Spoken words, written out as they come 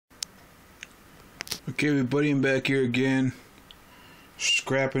Okay everybody, I'm back here again,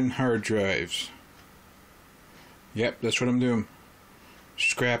 scrapping hard drives. Yep, that's what I'm doing.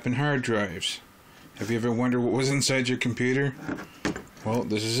 Scrapping hard drives. Have you ever wondered what was inside your computer? Well,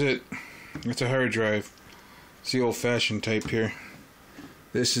 this is it. It's a hard drive. It's the old-fashioned type here.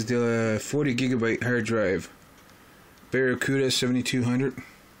 This is the 40 gigabyte hard drive. Barracuda 7200.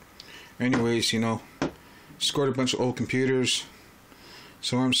 Anyways, scored a bunch of old computers,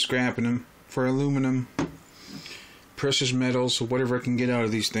 so I'm scrapping them for aluminum, precious metals, or whatever I can get out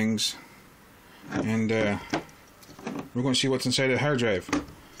of these things. And we're going to see what's inside a hard drive.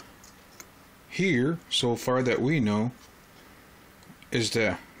 Here, so far that we know, is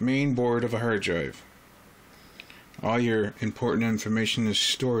the main board of a hard drive. All your important information is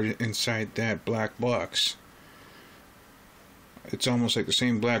stored inside that black box. It's almost like the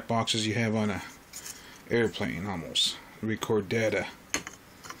same black boxes you have on a airplane, almost. Record data.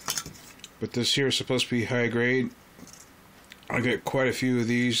 But this here is supposed to be high grade. I got quite a few of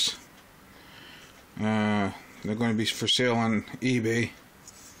these. They're going to be for sale on eBay.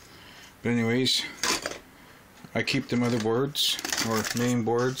 But anyways, I keep the motherboards, or main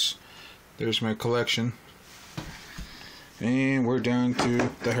boards. There's my collection. And we're down to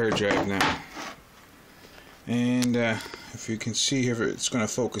the hard drive now. And if you can see if it's going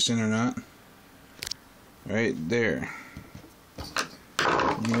to focus in or not. Right there.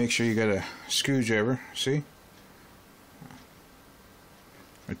 You make sure you got a screwdriver, see?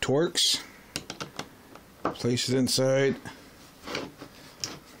 A Torx. Place it inside.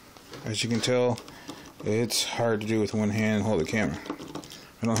 As you can tell, it's hard to do with one hand and hold the camera.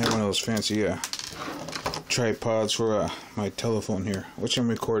 I don't have one of those fancy tripods for my telephone here, which I'm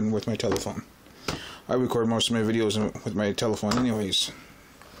recording with my telephone. I record most of my videos with my telephone anyways.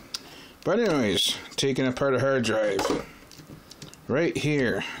 But anyways, taking apart a hard drive. Right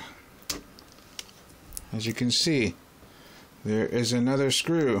here, as you can see, there is another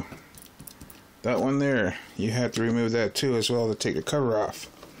screw. That one there, you have to remove that too as well to take the cover off.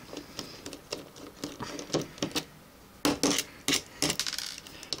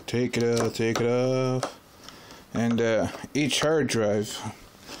 Take it off. And each hard drive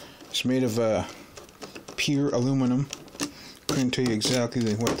is made of pure aluminum. Couldn't tell you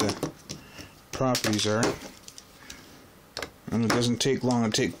exactly what the properties are. And it doesn't take long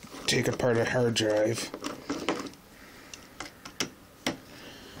to take apart a hard drive.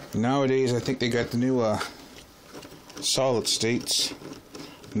 Nowadays, I think they got the new solid states.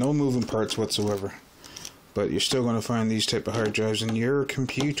 No moving parts whatsoever. But you're still going to find these type of hard drives in your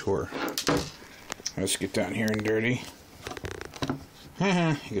computer. Let's get down here and dirty.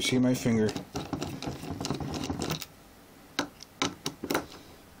 You can see my finger.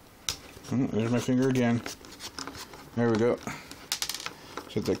 There's my finger again. There we go.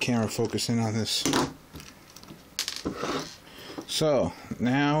 Let the camera focus in on this. So,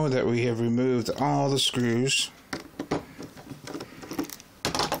 now that we have removed all the screws,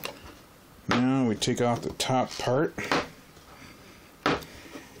 now we take off the top part.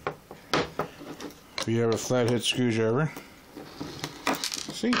 If you have a flathead screwdriver,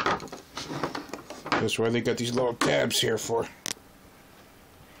 see? That's why they got these little tabs here for.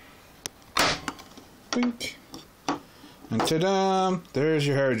 Bink. And ta-da! There's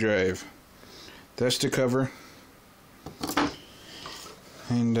your hard drive. That's the cover.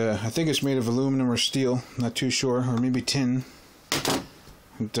 And I think it's made of aluminum or steel. Not too sure. Or maybe tin.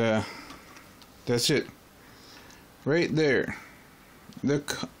 And that's it. Right there.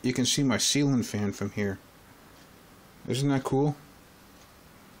 Look, you can see my ceiling fan from here. Isn't that cool?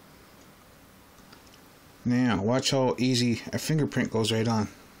 Now, watch how easy a fingerprint goes right on.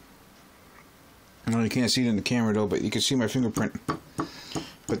 I know you can't see it in the camera though, but you can see my fingerprint.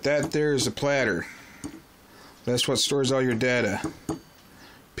 But that there is a platter. That's what stores all your data.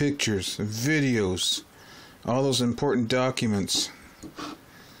 Pictures, videos, all those important documents.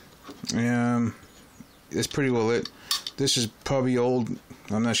 It's pretty well it. This is probably old,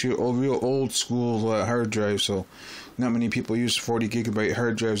 I'm not sure, real old school hard drive, so not many people use 40 gigabyte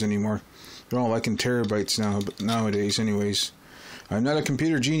hard drives anymore. They're all like in terabytes nowadays anyways. I'm not a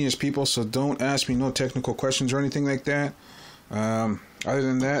computer genius, people, so don't ask me no technical questions or anything like that. Other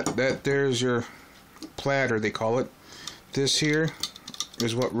than that there's your platter, they call it. This here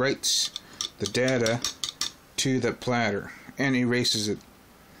is what writes the data to the platter and erases it.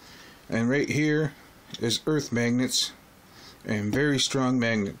 And right here is earth magnets and very strong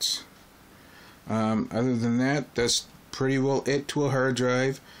magnets. Other than that, that's pretty well it to a hard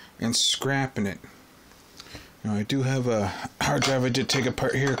drive and scrapping it. Now I do have a hard drive I did take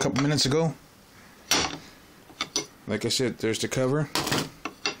apart here a couple minutes ago. Like I said, there's the cover.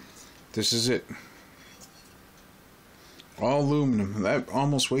 This is it. All aluminum. That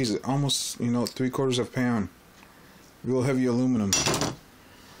almost weighs it, almost, you know, 3/4 of a pound. Real heavy aluminum.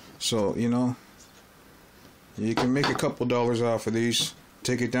 So, you know, you can make a couple dollars off of these.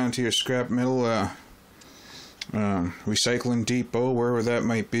 Take it down to your scrap metal recycling depot, wherever that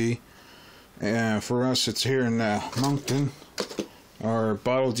might be. And for us, it's here in Moncton. Our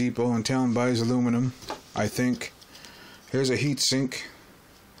bottle depot in town buys aluminum, I think. Here's a heat sink.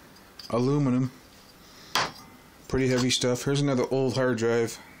 Aluminum. Pretty heavy stuff. Here's another old hard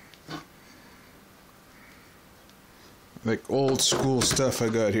drive. Like old school stuff I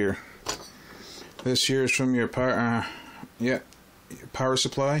got here. This here is from your power, your power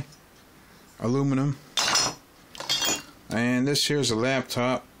supply. Aluminum. And this here is a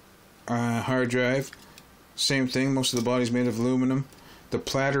laptop hard drive. Same thing. Most of the body's made of aluminum. The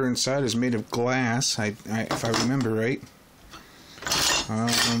platter inside is made of glass. If I remember right.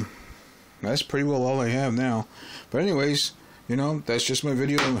 That's pretty well all I have now. But anyways, you know, that's just my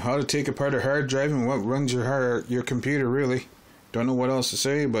video on how to take apart a hard drive and what runs your computer, really. Don't know what else to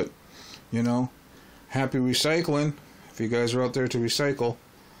say, but, you know, happy recycling. If you guys are out there to recycle,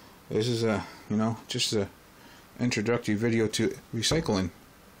 this is you know, just a introductory video to recycling.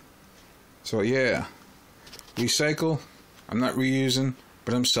 So yeah, recycle. I'm not reusing,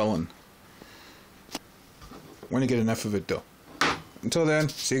 but I'm selling. When I get enough of it though. Until then,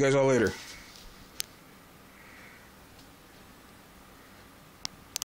 see you guys all later.